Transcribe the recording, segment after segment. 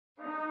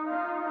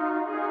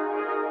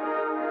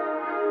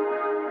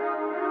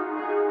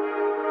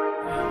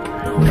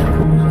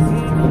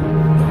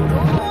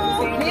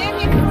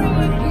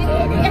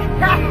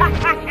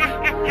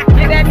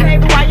Get that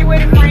table while you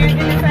with a friend.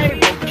 Get the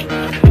table.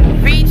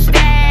 Beach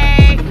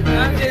day.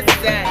 I'm just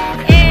saying.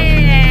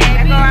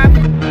 Yeah. Go out.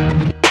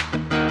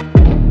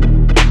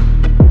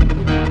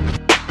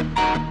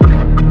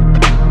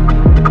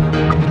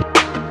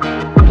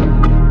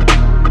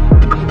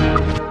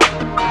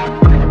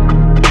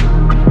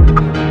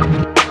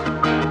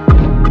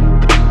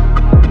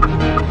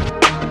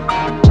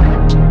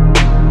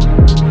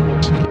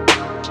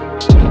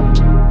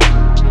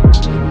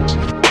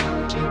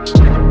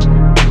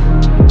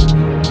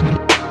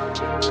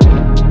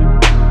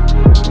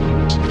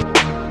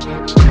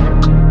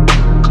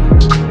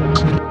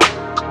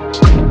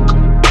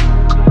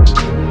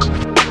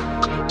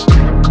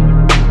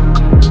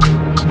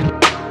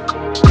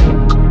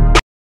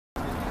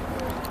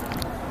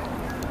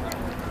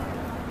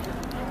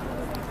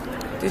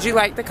 Did you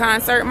like the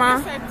concert,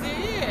 Mom? Yes, I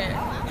did.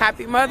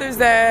 Happy Mother's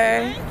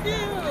Day. Thank you.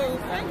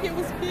 Thank you. It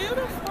was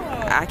beautiful.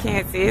 I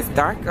can't see. It's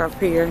dark up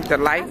here. The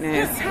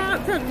lightness.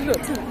 Look.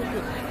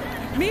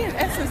 Me and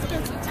Essence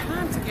spent some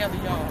time together,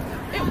 y'all.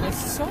 It was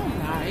so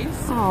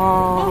nice.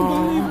 Aww.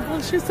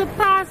 Unbelievable. She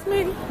surprised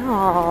me.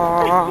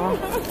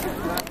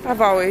 Aww.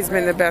 I've always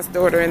been the best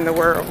daughter in the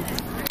world.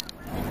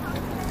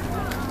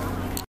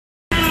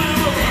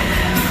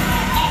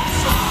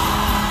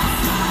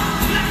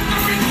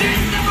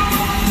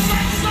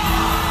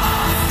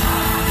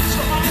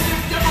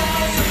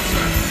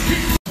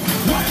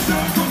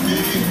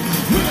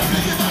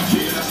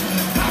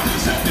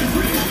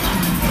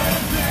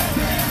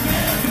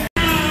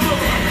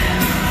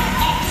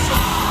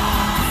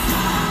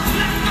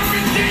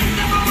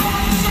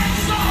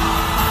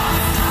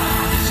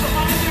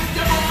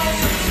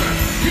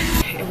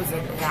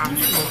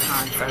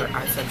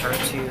 I took her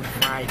to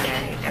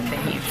Friday at the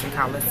Hampton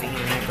Coliseum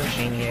in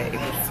Virginia. It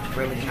was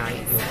really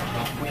nice.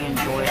 We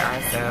enjoyed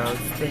ourselves.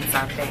 Since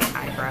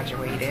I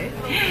graduated.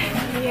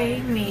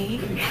 Yay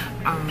me.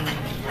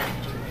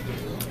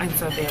 And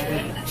so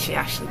then she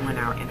actually went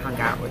out and hung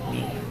out with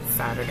me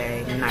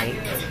Saturday night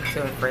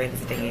to a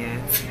friend's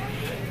dance.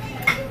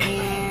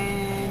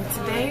 And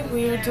today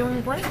we're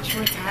doing brunch.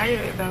 We're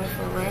tired though,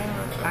 for real.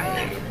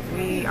 Like,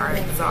 we are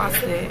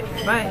exhausted,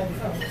 but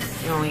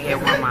you only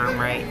get one mom,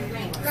 right?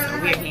 So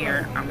we're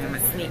here. I'm in my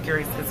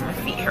sneakers because my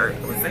feet hurt.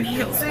 It was in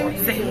heels all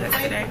day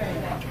yesterday.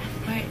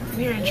 But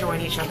we're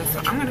enjoying each other. So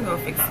I'm going to go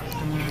fix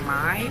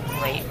my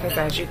plate because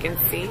as you can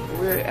see,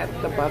 we're at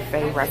the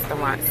buffet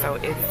restaurant. So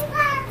it's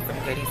some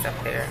goodies up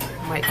there.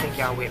 Might take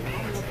y'all with me.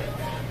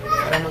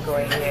 But I'm going to go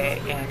ahead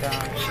and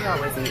she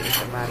always needs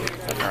somebody to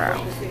take her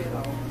out.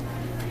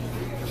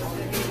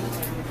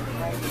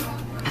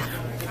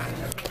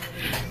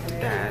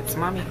 That's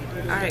mommy.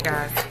 Alright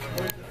guys.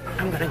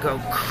 I'm going to go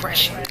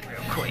crush it real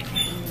quick.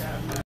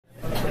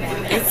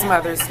 It's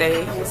Mother's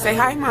Day. Say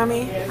hi,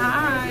 Mommy.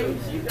 Hi.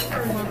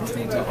 Mother's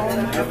Day to all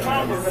my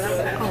moms.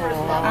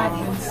 I've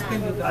been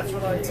spending the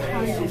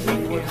entire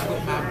weekend with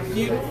my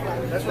beautiful,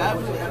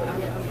 lovely,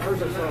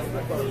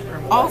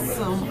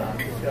 awesome,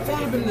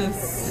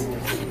 fabulous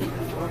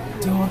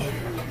daughter.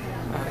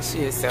 Oh, she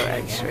is so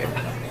extra.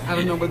 I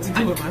don't know what to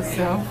do with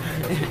myself.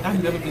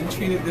 I've never been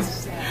treated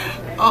this.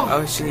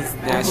 Oh, she's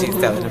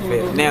telling the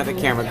fib. Now the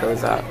camera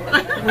goes up.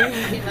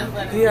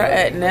 We are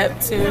at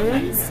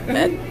Neptune's,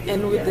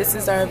 and this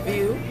is our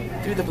view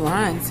through the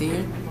blinds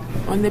here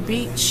on the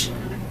beach,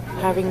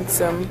 having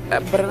some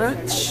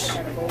brunch.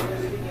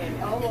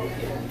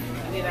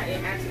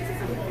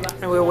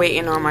 And we're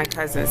waiting on my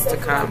cousins to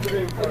come.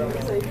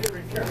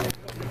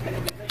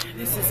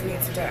 This is me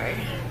today,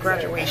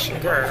 graduation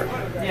girl.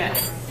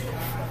 Yes.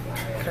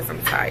 Because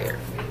I'm tired.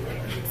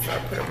 So I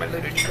put on my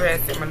little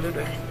dress and my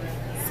little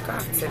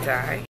scarf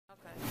today.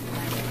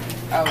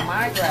 Oh,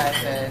 my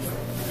glasses.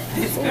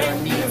 This girl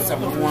needs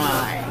some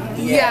wine.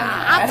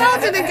 Yeah, I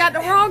told you they got the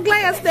wrong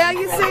glass there,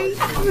 you see.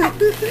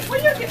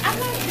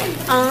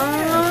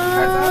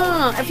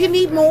 If you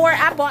need more,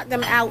 I bought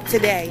them out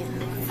today.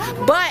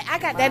 But I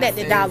got that at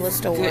the dollar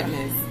store.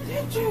 Goodness.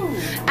 Did you?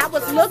 I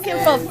was looking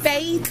for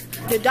Faith.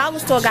 The dollar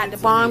store got the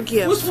bomb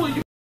gift.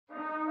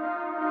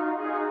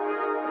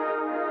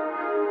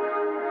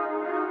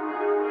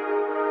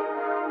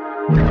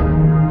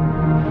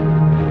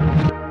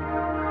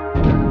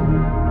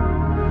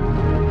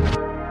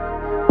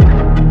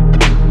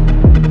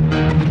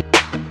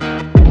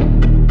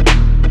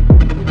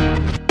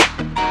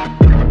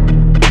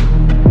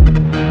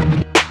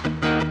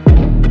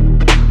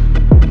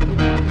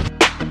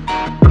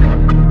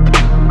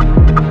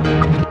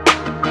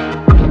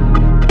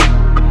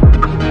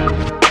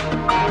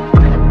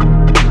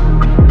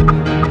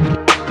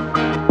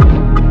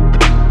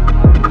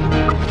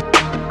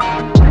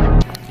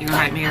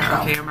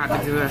 Okay, I'm about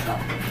to do a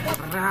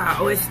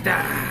raw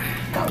oyster.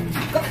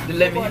 The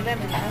lemon.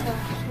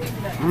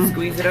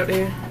 Squeeze it up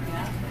there.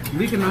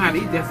 We can know how to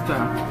eat that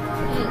stuff.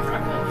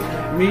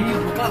 Me,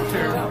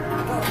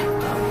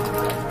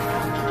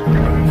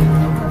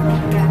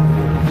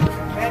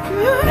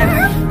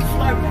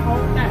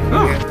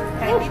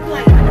 Can't be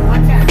playing.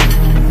 Watch out.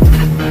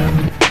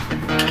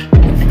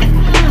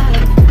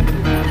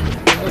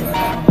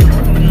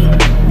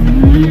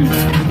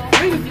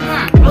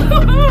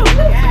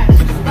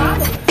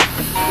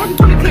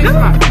 tastes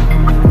like?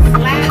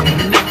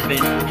 Slimy.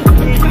 Nothing.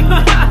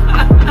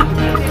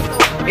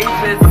 It's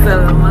just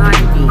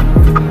slimy.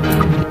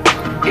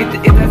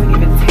 It doesn't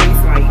even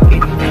taste like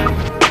anything.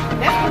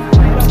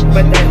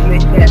 But that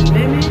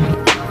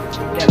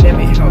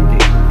lemon helped it.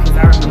 Because I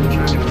remember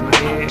trying it with my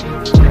dad.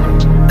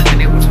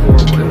 And it was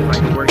horrible. It was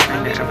like the worst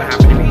thing that ever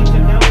happened to me.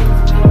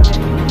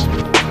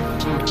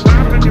 But I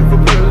think if we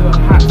put a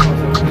little hot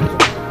sauce on it.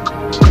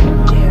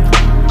 Yeah.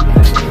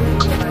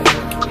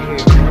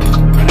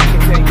 But I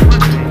can tell you one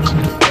thing.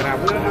 But I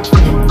will have to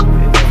do is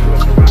just put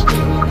some hot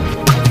sauce.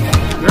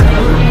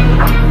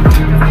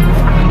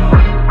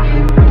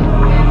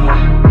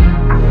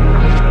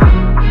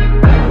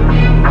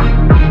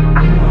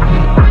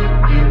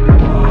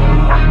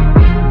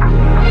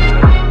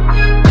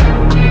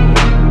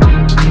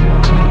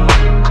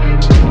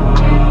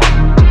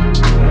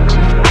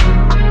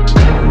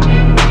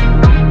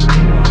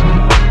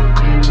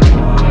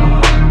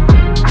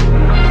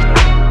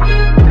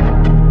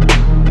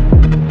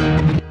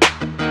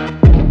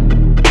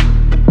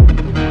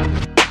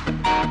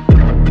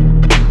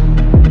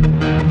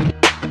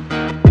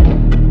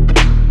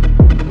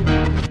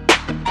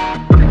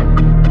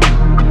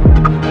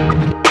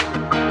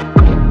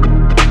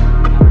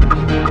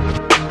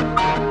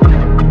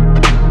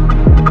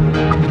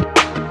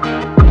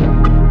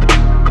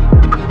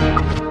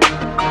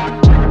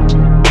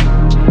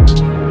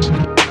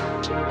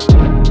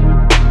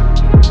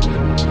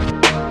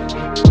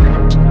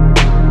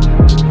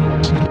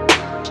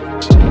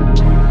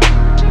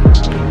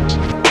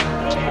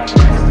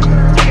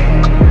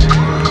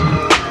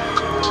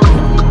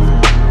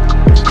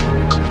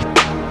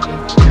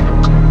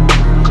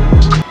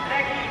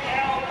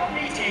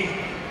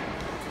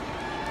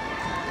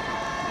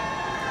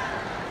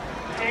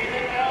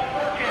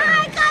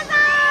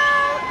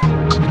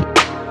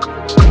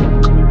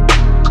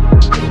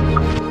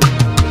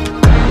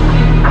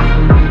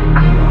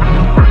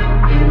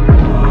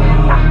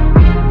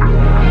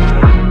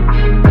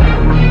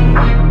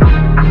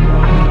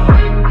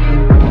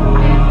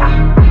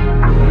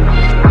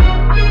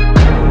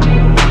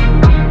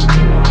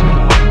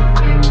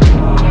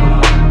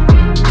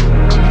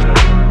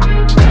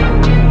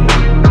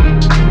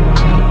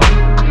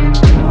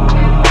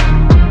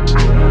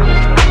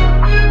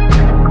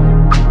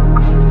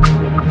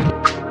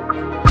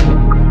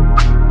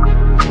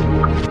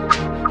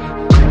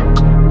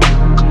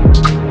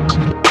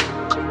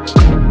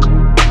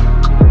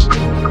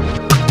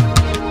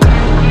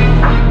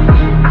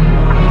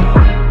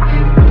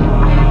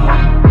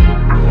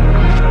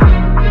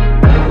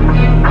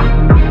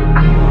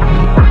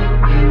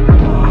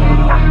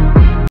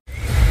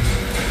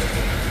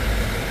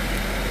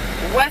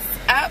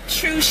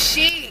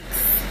 TruChics.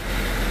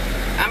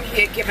 I'm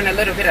here giving a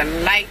little bit of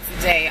light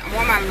today. I'm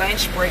on my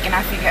lunch break and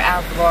I figured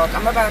I'll vlog.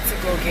 I'm about to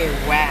go get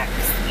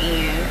waxed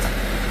and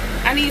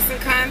I need some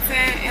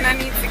content and I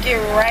need to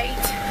get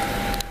right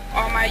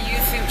on my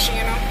YouTube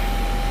channel.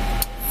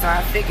 So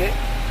I figured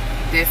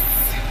this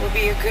would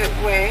be a good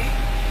way.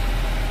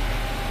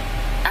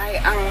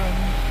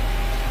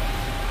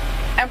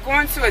 I'm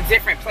going to a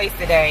different place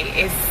today.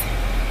 It's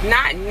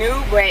not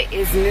new, but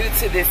it's new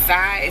to this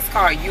side. It's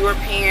called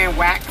European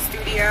Wax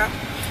Studio.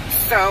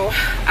 So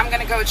I'm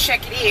gonna go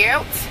check it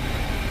out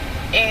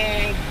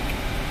and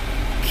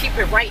keep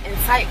it right and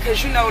tight,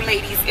 because you know,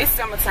 ladies, it's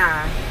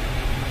summertime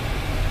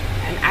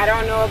and I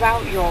don't know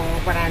about y'all,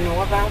 but I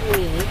know about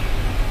me.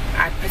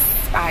 I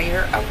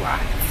perspire a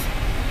lot,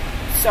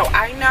 so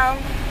I know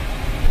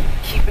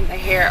keeping the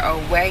hair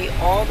away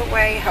all the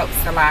way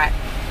helps a lot,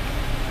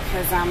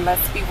 because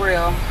let's be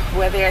real,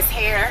 where there's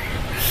hair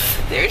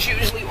there's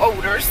usually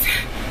odors,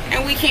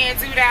 and we can't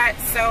do that.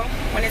 So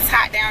when it's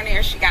hot down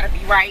there, she gotta be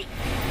right.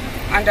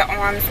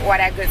 Underarms, all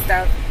that good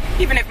stuff.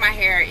 Even if my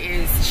hair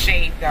is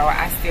shaved though,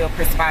 I still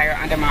perspire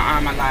under my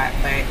arm a lot,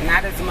 but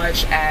not as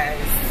much as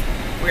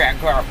where I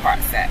girl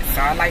parts at.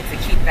 So I like to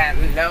keep that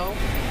low,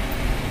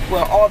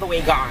 well, all the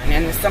way gone.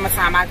 In the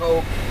summertime I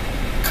go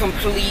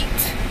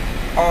complete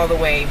all the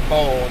way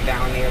bald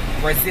down there.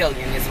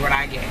 Brazilian is what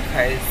I get,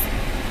 because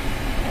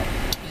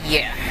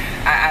yeah,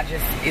 I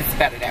just, it's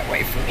better that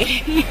way for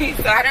me.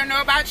 So I don't know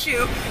about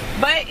you,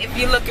 but if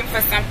you're looking for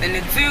something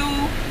to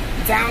do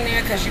down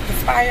there, because you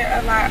perspire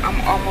a lot,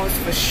 I'm almost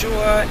for sure,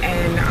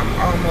 and I'm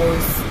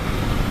almost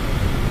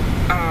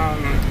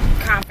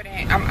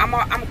confident.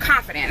 I'm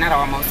confident, not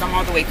almost, I'm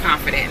all the way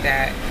confident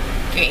that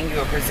getting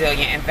you a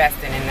Brazilian,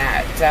 investing in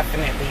that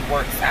definitely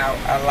works out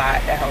a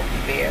lot to help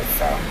you there.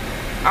 So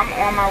I'm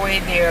on my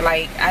way there.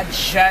 Like, I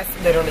just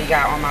literally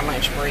got on my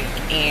lunch break,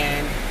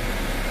 and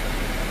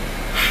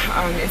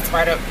it's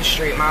right up the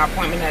street. My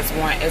appointment is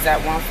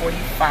at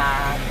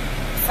 1:45.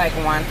 It's like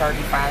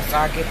 1:35, so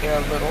I'll get there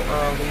a little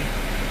early.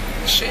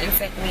 It shouldn't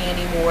take me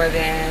any more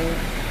than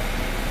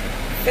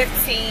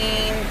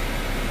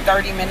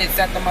 15-30 minutes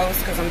at the most,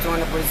 because I'm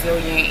doing a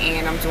Brazilian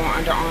and I'm doing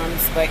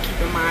underarms. But keep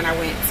in mind, I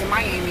went to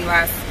Miami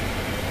last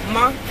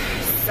month,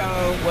 so,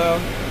 well,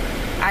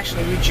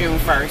 actually we're June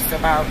 1st,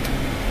 about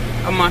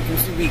a month and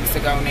 2 weeks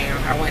ago now.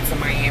 I went to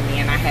Miami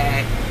and I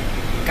had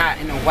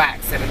gotten a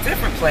wax at a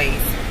different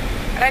place,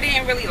 But I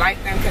didn't really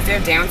like them because they're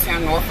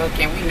downtown Norfolk,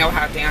 and we know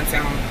how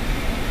downtown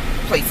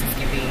places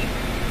can be.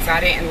 So I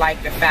didn't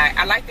like the fact,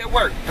 I like their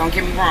work, don't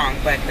get me wrong,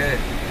 but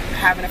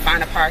having to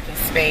find a parking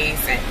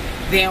space and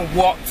then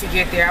walk to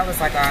get there, I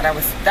was like, oh,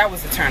 that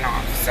was a turn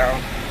off. So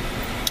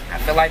I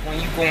feel like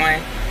when you're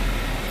going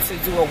to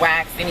do a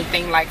wax,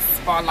 anything like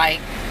spa,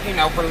 like, you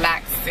know,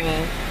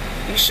 relaxing,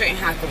 you shouldn't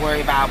have to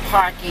worry about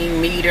parking,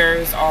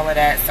 meters, all of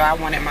that. So I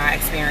wanted my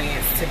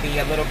experience to be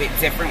a little bit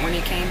different when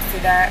it came to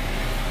that.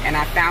 And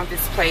I found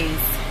this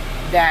place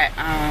that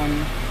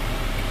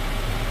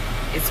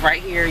it's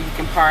right here. You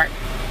can park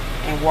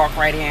and walk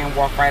right in,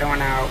 walk right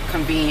on out.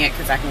 Convenient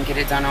because I can get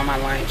it done on my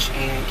lunch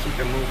and keep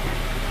it moving.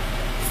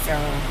 So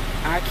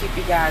I'll keep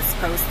you guys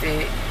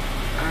posted.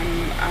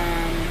 I'm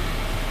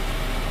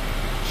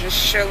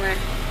just chilling,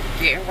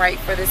 getting right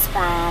for this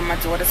prom. My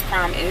daughter's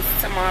prom is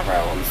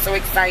tomorrow. I'm so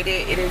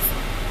excited. It is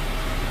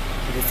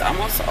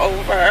almost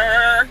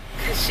over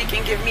because she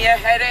can give me a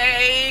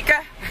headache.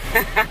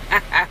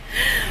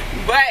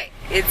 But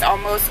it's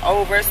almost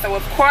over. So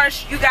of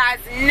course you guys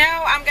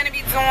know I'm gonna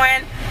be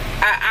doing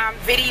a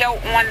video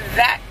on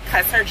that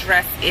because her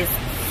dress is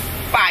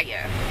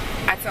fire.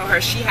 I told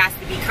her she has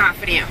to be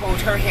confident,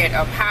 hold her head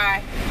up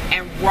high,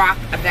 and rock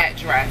that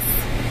dress.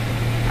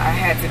 I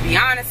had to be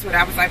honest with her.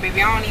 I was like,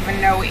 baby, I don't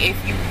even know if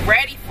you're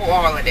ready for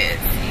all of this.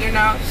 You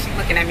know, she's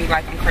looking at me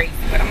like I'm crazy,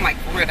 but I'm like,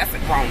 for real, that's a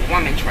grown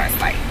woman dress.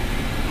 Like,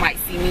 might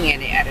see me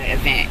in it at an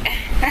event.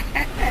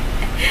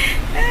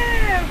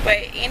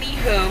 But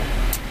anywho,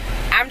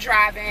 I'm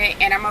driving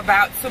and I'm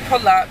about to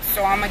pull up,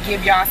 so I'm gonna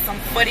give y'all some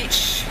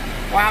footage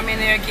while I'm in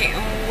there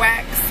getting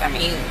waxed. I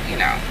mean, you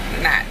know,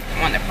 not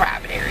on the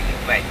private area,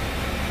 but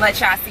let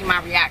y'all see my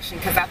reaction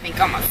because I think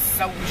I'm a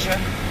soldier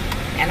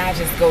and I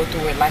just go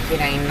through it like it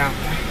ain't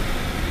nothing.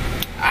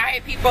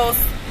 Alright, peoples,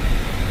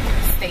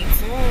 stay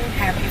tuned.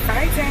 Happy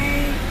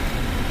Friday.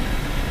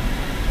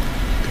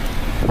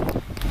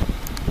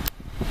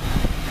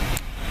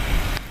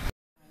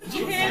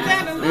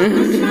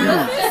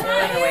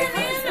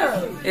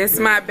 It's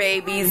my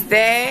baby's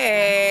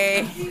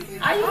day.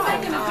 Are you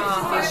taking a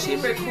picture? She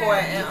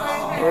recording.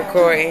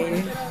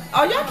 Recording.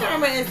 Oh, your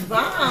camera is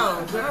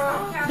bomb,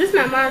 girl. This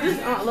not mine. This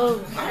is Aunt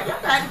Lowe's. Oh, you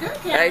got a good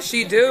camera. Hey,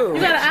 she do.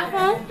 You got an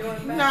iPhone?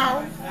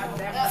 No.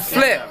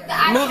 Flip.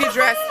 Move your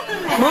dress.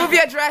 Move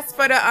your dress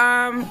for the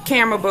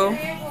camera, boo.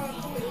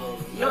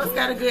 Yours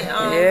got a good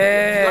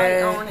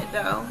Yeah. light on it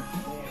though.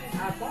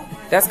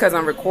 That's because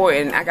I'm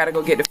recording. I gotta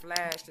go get the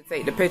flash to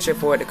take the picture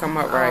for it to come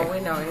up right. Oh,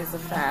 we know it's a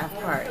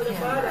 5-part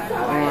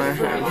camera.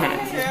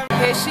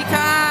 Here she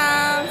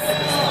comes.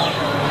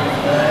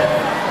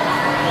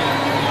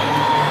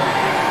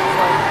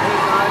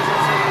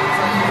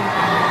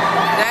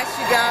 There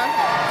she go.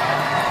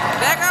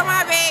 There go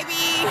my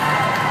baby.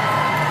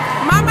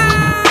 Mama.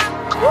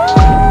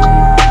 Woo!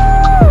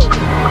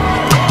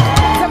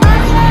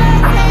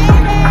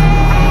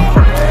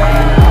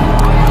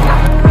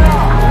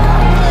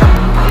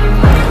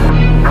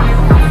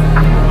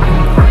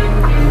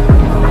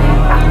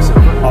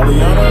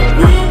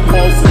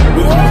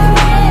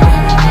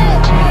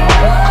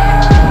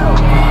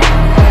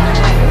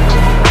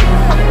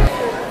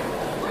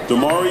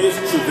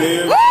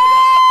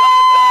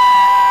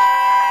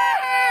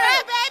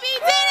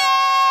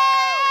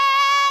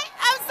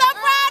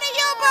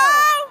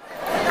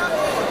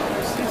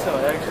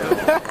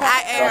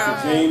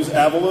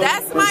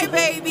 That's my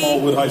baby.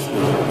 High School.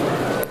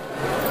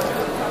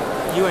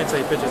 You ain't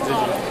take pictures, did you?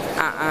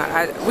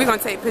 We're going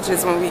to take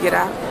pictures when we get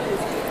out.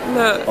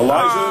 Look.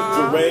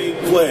 Elijah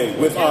Jeray Clay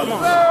with honors.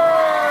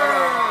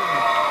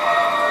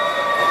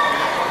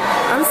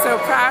 I'm so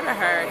proud of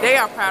her. They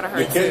are proud of her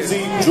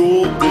Mackenzie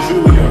too. Jewel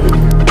DeJulia.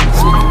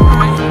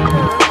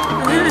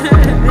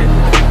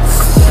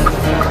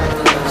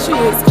 She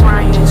is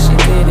crying. She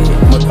did it.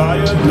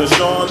 Micaiah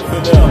Nashawn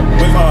Fidel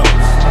with honors.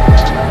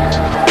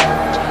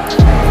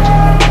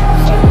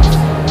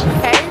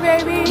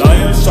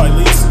 Nia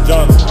Shilese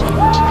Johnson.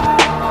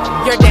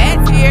 Your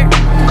dad's here.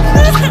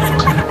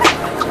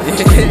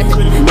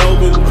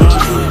 Melvin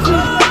Johnson.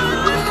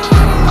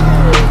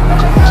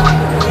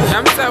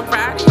 I'm so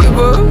proud of you,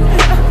 boo.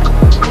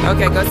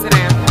 Okay, go sit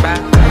down.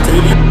 Bye.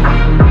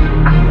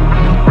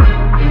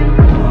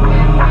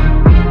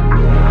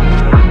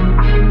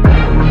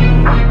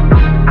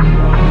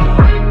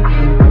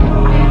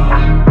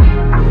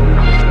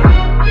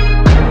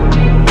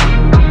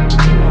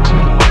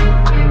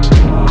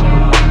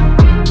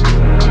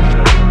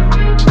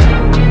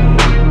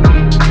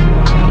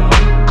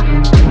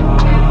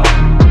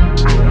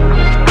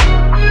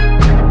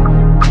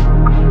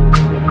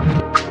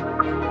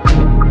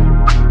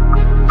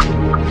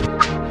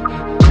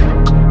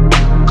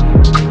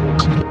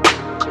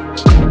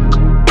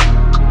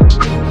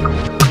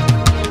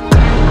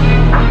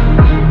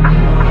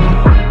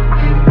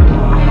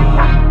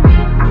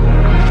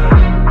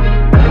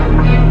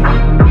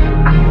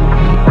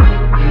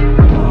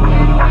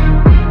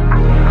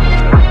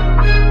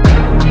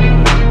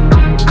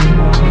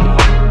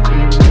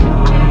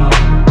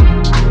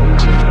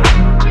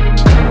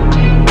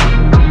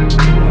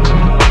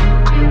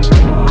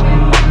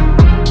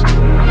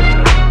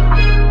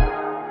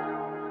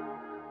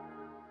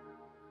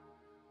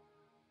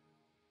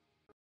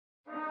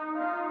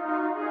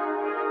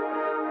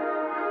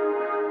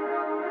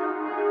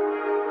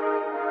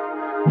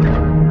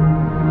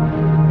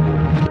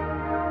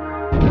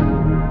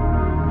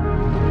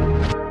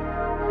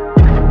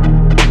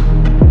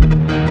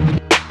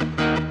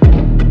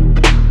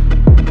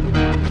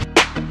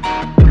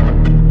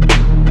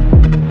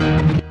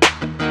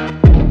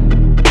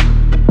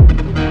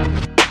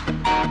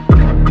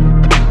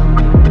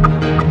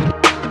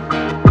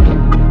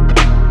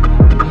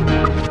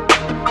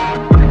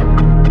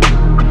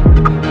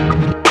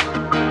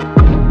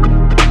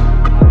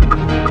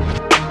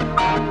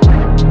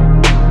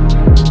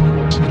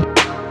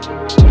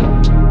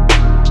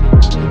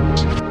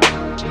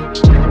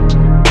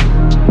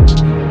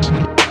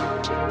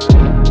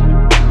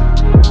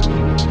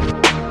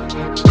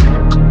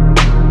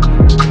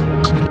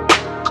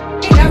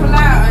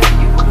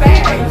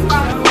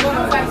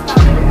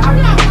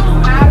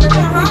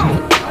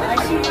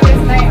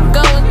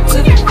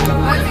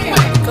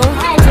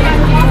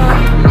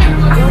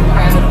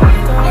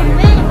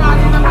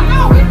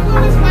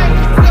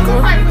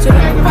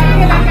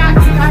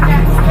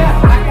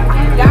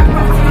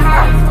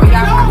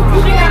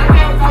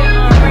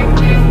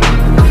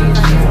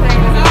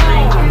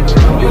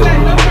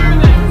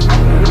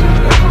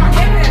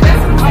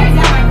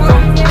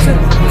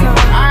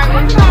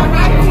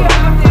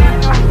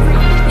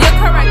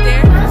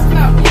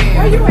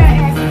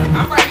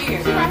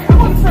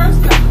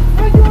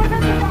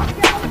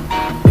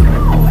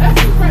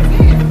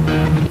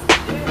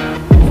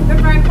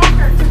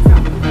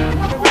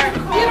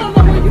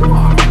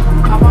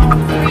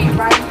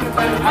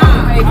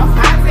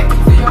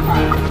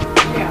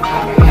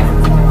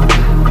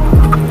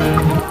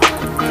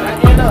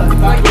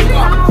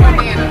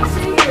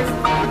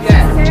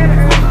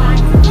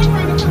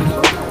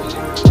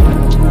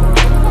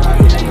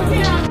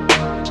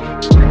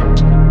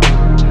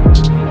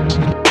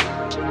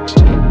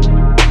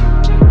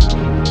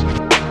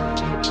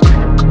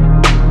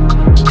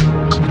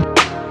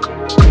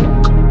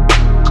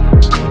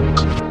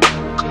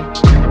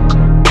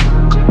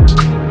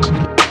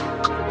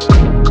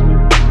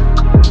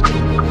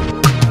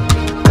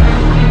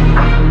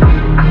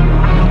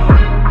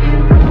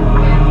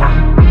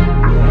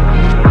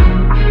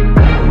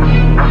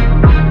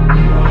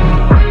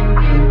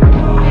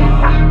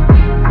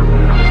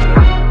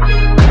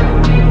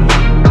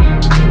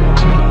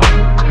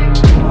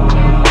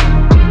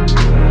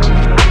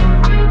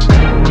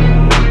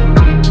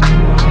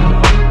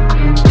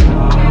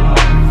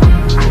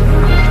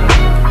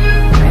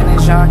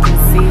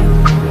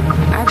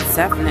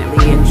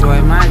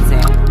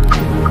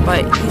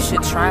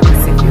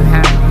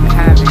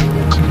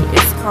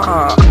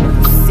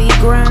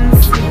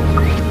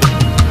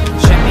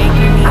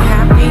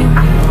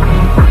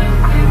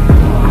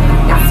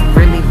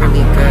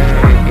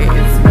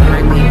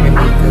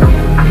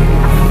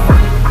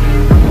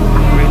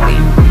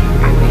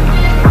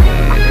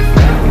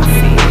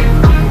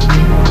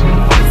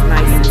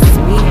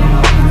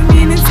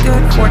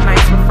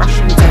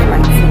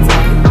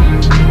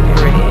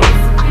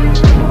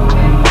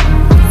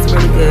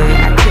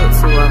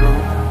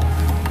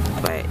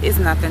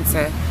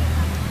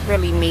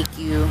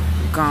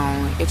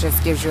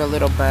 just gives you a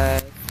little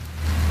buzz.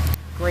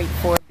 Great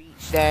for a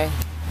beach day.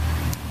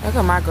 Look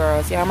at my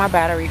girls. Yeah, my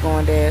battery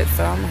going dead,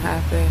 so I'm gonna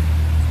have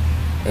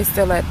to. It's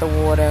still at the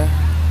water.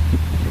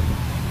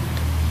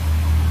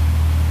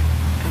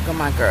 Look at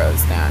my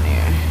girls down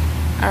there.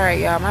 Alright,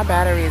 y'all, my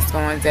battery is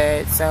going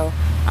dead, so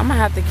I'm gonna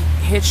have to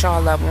hit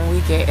y'all up when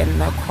we get in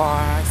the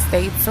car.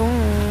 Stay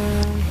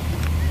tuned.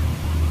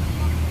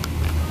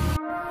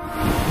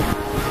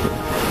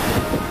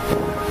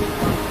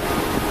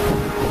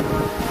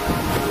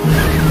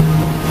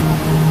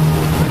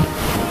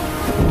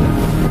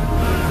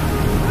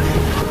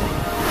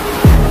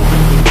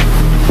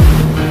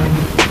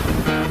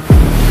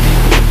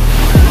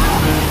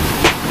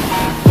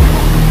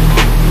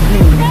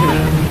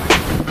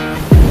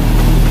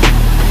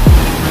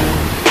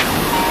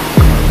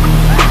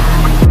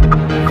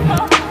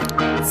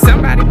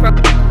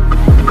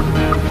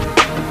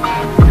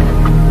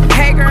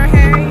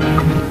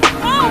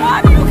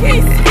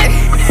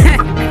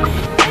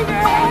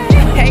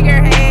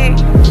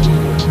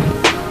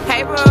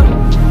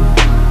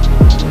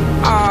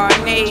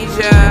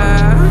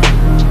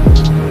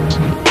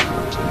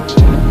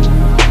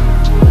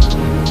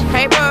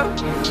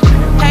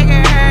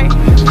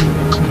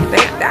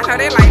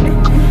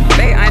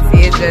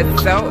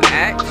 So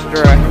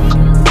extra.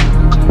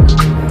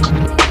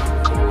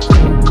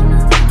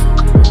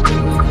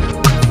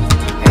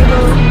 Hey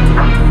boo.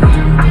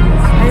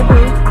 Hey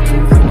boo.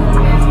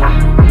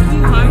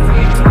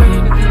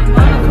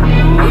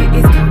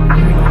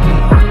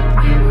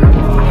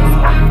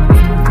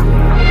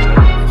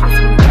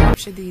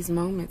 Capture these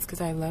moments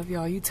because I love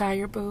y'all. You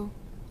tired, boo?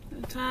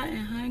 I'm tired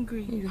and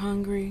hungry. You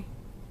hungry?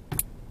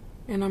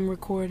 And I'm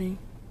recording.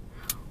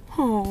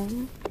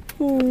 Oh.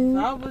 If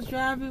I was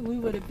driving, we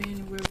would have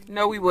been where we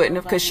No, we wouldn't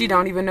have, because she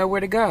don't even know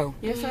where to go.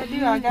 Yes, I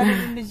do. I got it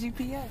in the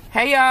GPS.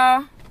 Hey,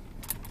 y'all.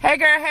 Hey,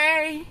 girl,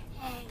 hey.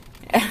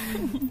 Hey.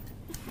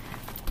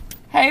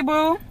 Hey,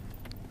 boo.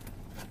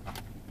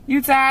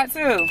 You tired,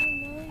 too?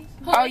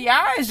 Oh,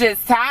 y'all is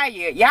just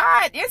tired.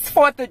 Y'all, it's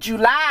 4th of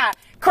July.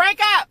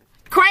 Crank up.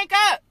 Crank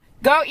up.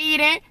 Go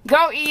eating.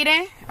 Go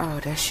eating. Oh,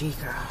 that's she,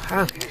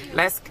 girl. Okay,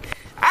 let's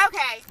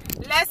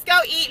go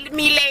eat,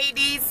 me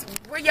ladies.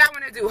 What y'all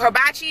want to do?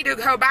 Hibachi,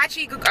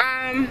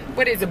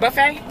 what is it,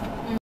 buffet?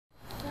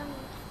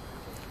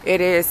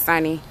 It is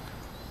sunny.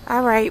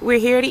 All right, we're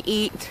here to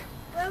eat.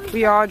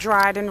 We all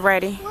dried and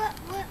ready. Where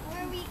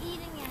are we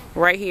eating at?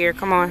 Right here,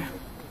 come on.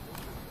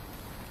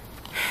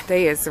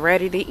 They is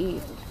ready to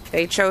eat.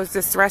 They chose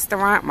this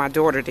restaurant. My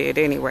daughter did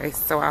anyway,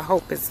 so I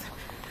hope it's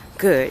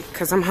good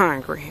because I'm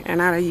hungry.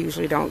 And I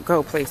usually don't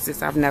go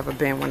places I've never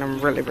been when I'm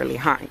really, really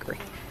hungry.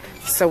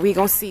 So we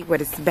gonna see what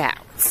it's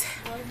about.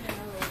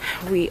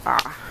 We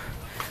are.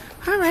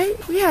 All right,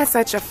 we had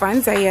such a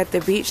fun day at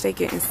the beach. They're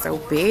getting so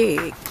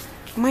big.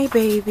 My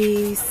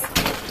babies.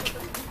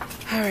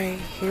 All right,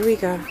 here we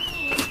go.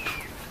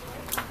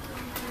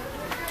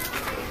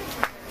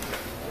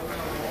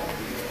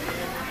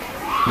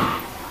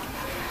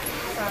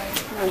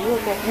 Are you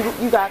okay?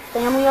 You got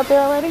family up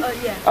there already?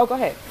 Oh, yeah. Oh, go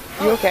ahead.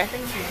 You okay?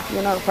 Thank you.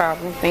 You're no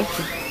problem. Thank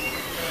you.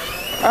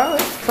 Oh,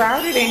 it's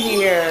crowded in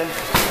here.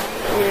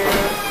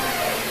 Yeah.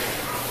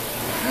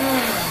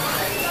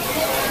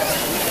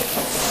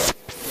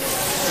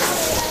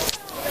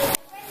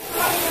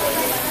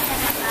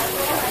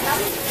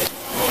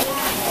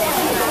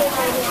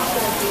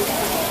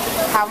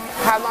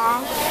 How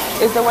long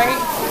is the wait?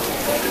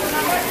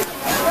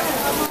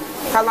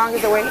 How long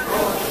is the wait?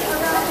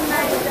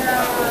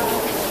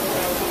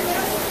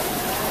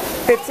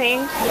 15?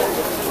 All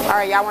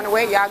right, y'all want to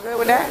wait? Y'all good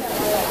with that?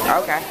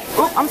 Okay.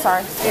 Oop, I'm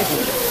sorry. Excuse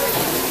me.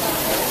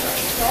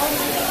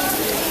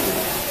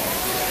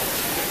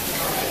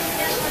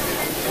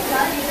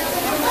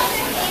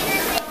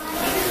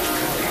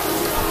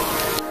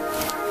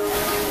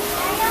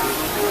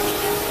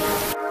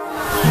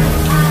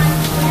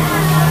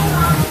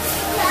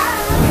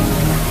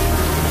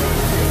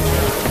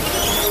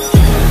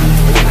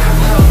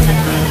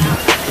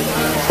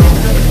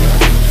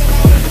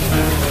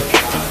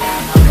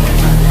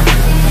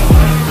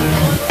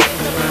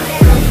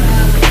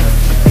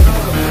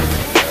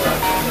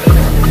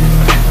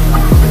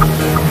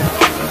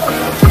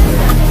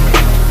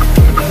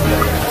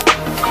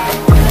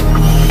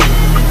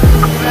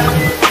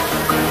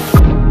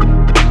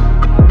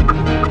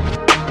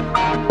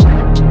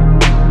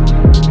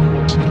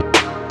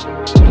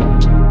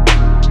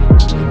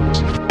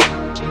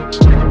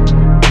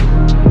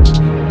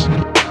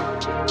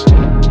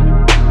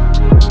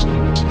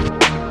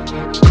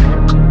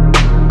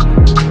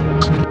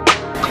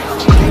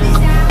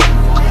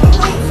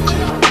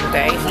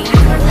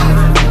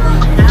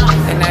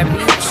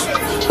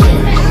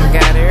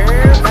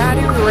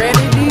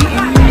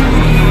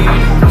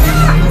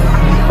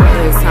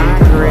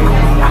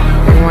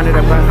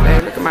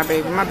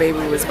 My baby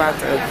was about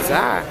to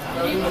die.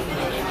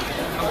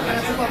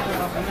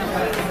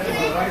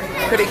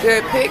 Pretty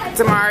good pick,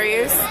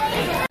 Tamarius.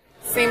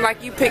 Seemed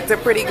like you picked a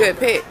pretty good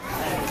pick.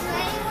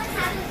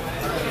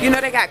 You know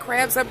they got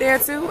crabs up there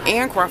too,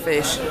 and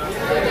crawfish.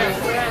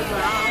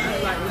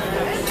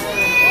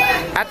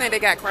 I think they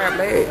got crab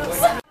legs.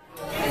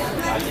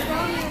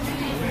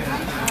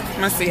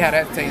 Let's see how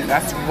that tastes.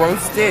 That's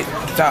roasted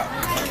duck.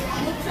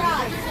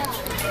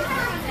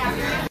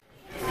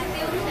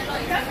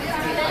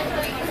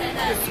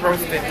 It's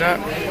roasted duck.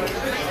 Look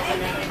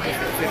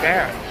at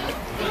that.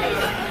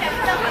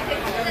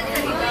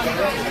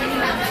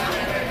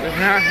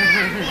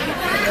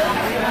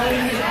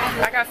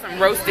 I got some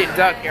roasted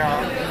duck,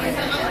 y'all.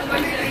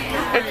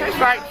 It tastes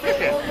like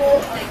chicken.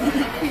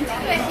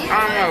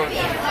 Almost.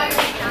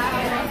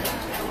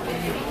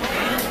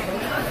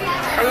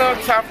 A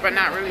little tough, but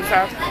not really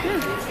tough.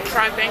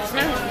 Trying things new.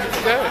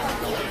 It's good.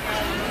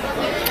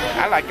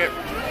 I like it.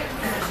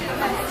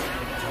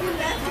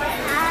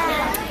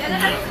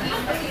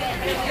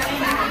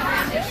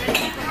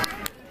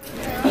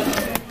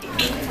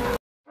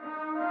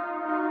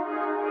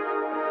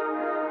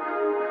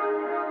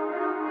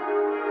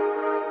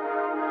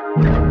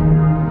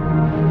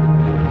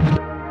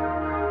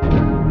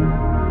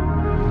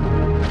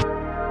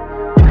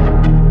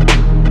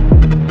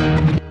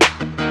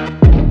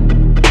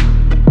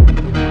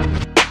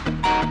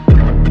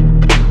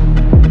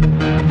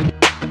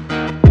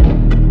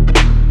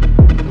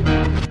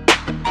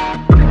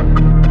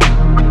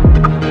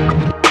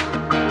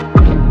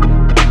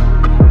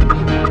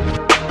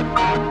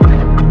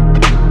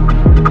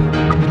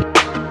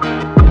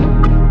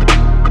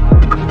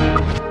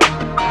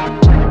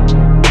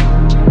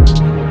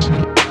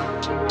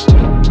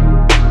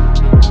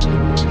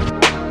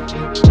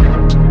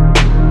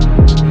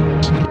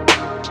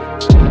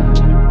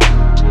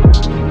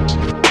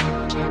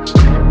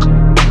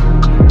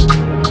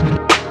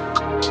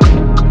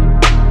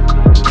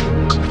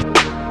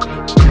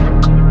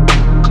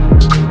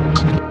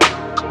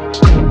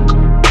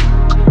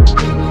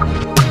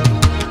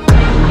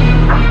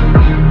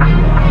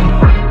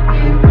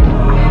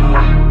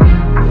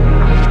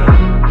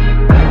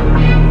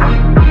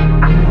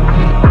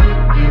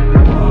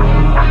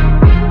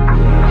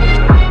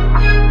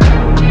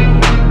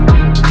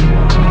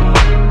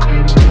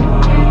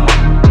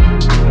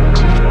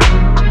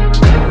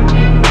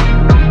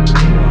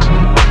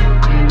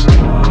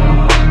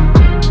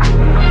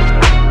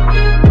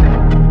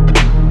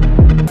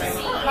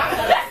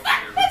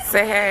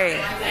 Say hey.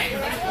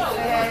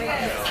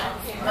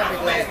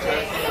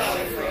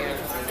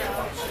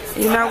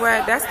 You know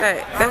what? That's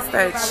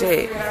that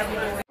shit.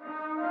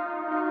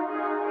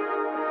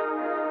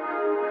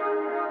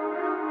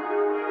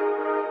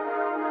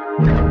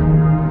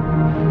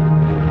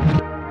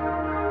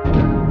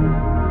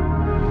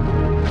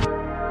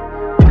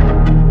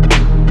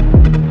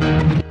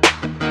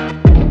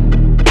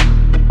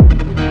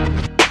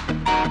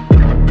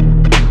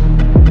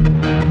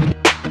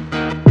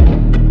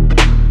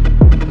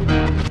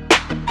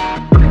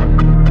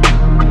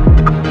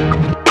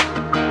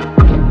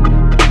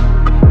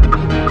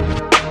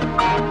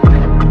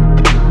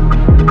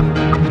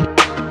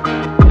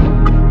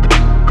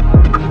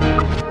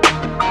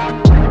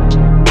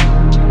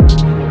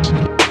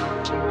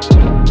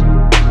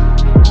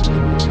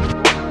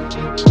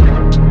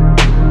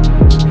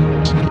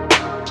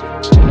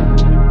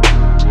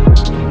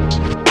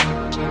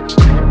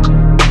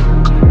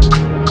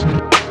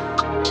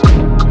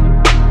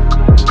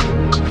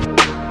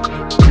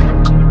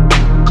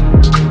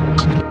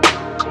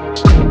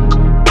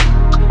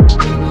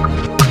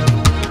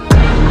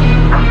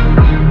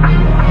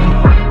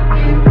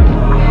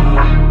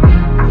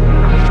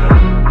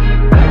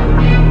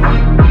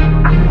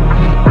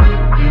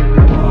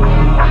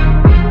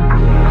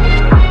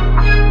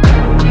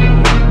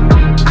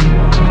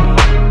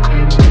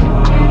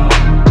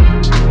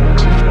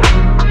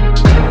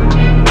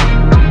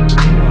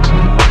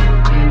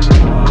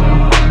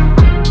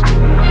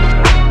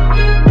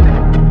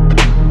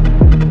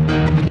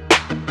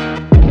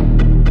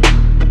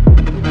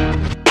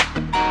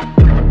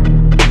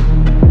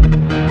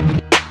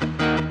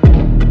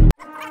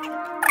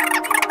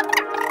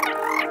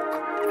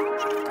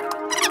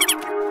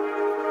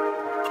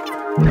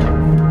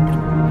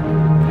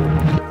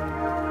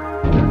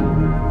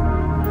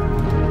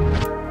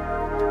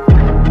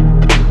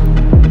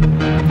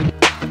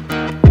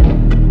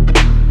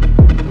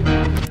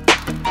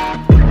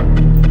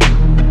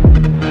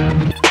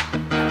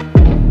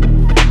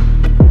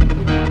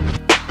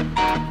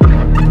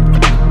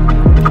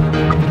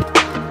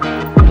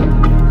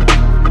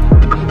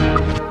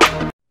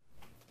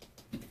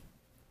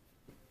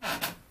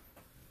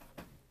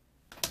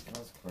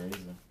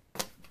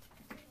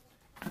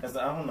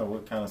 I don't know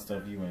what kind of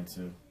stuff you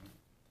into.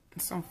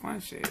 Some fun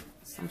shit.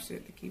 Some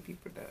shit to keep you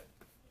productive.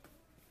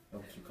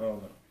 That's what you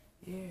call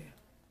it? Yeah.